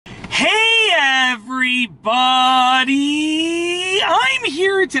everybody! I'm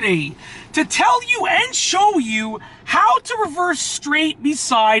here today to tell you and show you how to reverse straight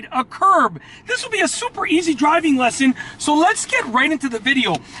beside a curb. This will be a super easy driving lesson, so let's get right into the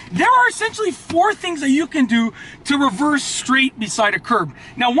video. There are essentially 4 things that you can do to reverse straight beside a curb.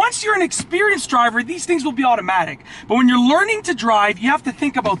 Now, once you're an experienced driver, these things will be automatic. But when you're learning to drive, you have to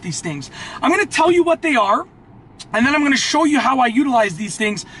think about these things. I'm going to tell you what they are, and then I'm going to show you how I utilize these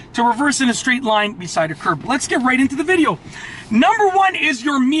things to reverse in a straight line beside a curb. Let's get right into the video. Number 1 is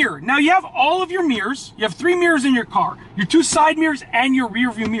your mirror. Now you have all of your mirrors. You have 3 mirrors in your car. Your 2 side mirrors and your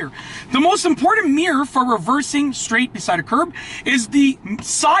rear view mirror. The most important mirror for reversing straight beside a curb is the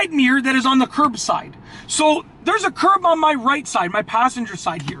side mirror that is on the curb side. So there's a curb on my right side, my passenger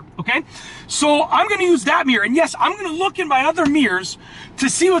side here, okay? So I'm gonna use that mirror, and yes, I'm gonna look in my other mirrors to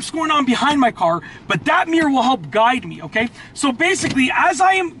see what's going on behind my car, but that mirror will help guide me, okay? So basically, as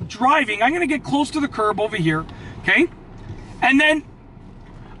I am driving, I'm gonna get close to the curb over here, okay? And then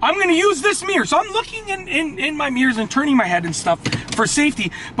I'm gonna use this mirror. So I'm looking in my mirrors and turning my head and stuff for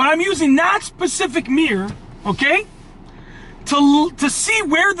safety, but I'm using that specific mirror, okay? To see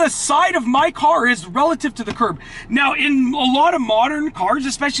where the side of my car is relative to the curb. Now, in a lot of modern cars,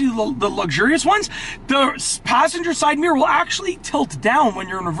 especially the luxurious ones, the passenger side mirror will actually tilt down when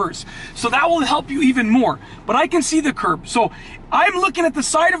you're in reverse. So that will help you even more. But I can see the curb. So I'm looking at the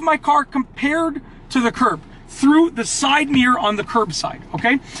side of my car compared to the curb through the side mirror on the curb side,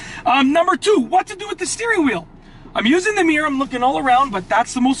 okay? Number 2, what to do with the steering wheel. I'm using the mirror, I'm looking all around, but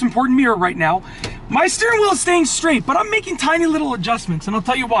that's the most important mirror right now. My steering wheel is staying straight, but I'm making tiny little adjustments, and I'll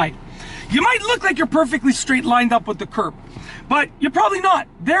tell you why. You might look like you're perfectly straight lined up with the curb, but you're probably not.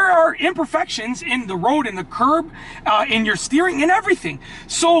 There are imperfections in the road, in the curb, in your steering, in everything.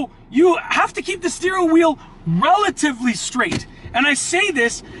 So you have to keep the steering wheel relatively straight. And I say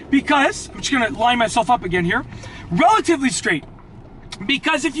this because, I'm just gonna line myself up again here, relatively straight.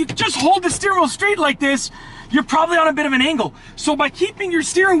 Because if you just hold the steering wheel straight like this, you're probably on a bit of an angle. So by keeping your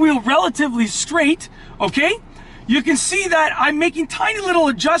steering wheel relatively straight, okay, you can see that I'm making tiny little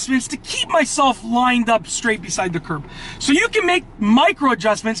adjustments to keep myself lined up straight beside the curb. So you can make micro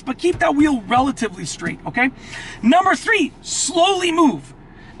adjustments, but keep that wheel relatively straight, okay? Number 3, slowly move.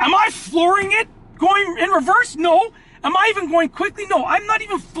 Am I flooring it going in reverse? No. Am I even going quickly? No, I'm not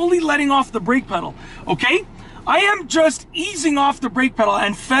even fully letting off the brake pedal, okay? I am just easing off the brake pedal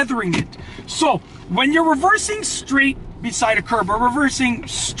and feathering it. So when you're reversing straight beside a curb or reversing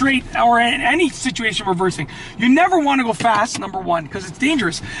straight or in any situation reversing, you never want to go fast, number 1, because it's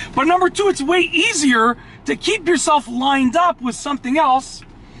dangerous. But number 2, it's way easier to keep yourself lined up with something else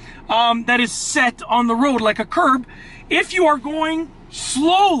that is set on the road like a curb if you are going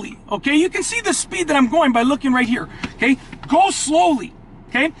slowly, okay? You can see the speed that I'm going by looking right here, okay? Go slowly.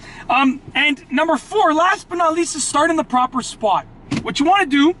 Okay, and number 4, last but not least, is start in the proper spot. What you want to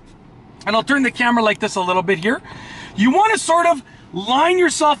do, and I'll turn the camera like this a little bit here, you want to sort of line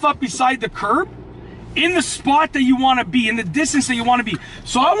yourself up beside the curb in the spot that you want to be, in the distance that you want to be.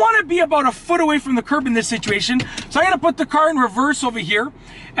 So I want to be about a foot away from the curb in this situation. So I'm going to put the car in reverse over here,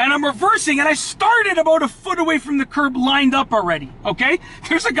 and I'm reversing, and I started about a foot away from the curb lined up already, okay?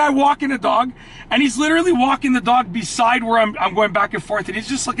 There's a guy walking a dog, and he's literally walking the dog beside where I'm going back and forth, and he's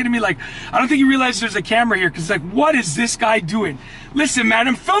just looking at me like, I don't think he realizes there's a camera here, because like, what is this guy doing? Listen, man,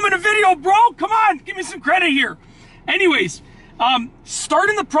 I'm filming a video, bro. Come on, give me some credit here. Anyways, start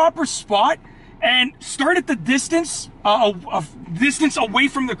in the proper spot, and start at the distance, distance away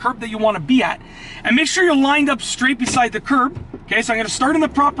from the curb that you want to be at. And make sure you're lined up straight beside the curb. Okay, so I'm going to start in the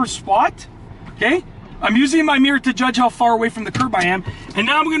proper spot. Okay, I'm using my mirror to judge how far away from the curb I am. And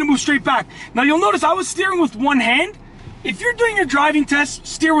now I'm going to move straight back. Now you'll notice I was steering with 1 hand. If you're doing your driving test,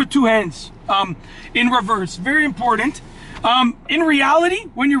 steer with 2 hands in reverse. Very important. In reality,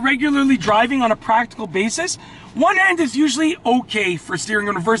 when you're regularly driving on a practical basis, 1 hand is usually okay for steering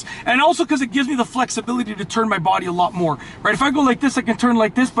in reverse, and also because it gives me the flexibility to turn my body a lot more, right? If I go like this, I can turn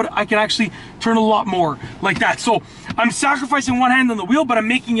like this, but I can actually turn a lot more like that. So I'm sacrificing 1 hand on the wheel, but I'm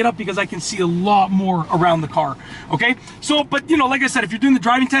making it up because I can see a lot more around the car, okay? So, but you know, like I said, if you're doing the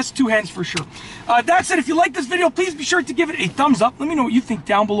driving test, 2 hands for sure. That said, if you like this video, please be sure to give it a thumbs up. Let me know what you think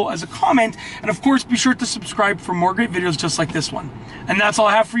down below as a comment, and of course, be sure to subscribe for more great videos just like this one. And that's all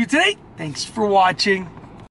I have for you today. Thanks for watching.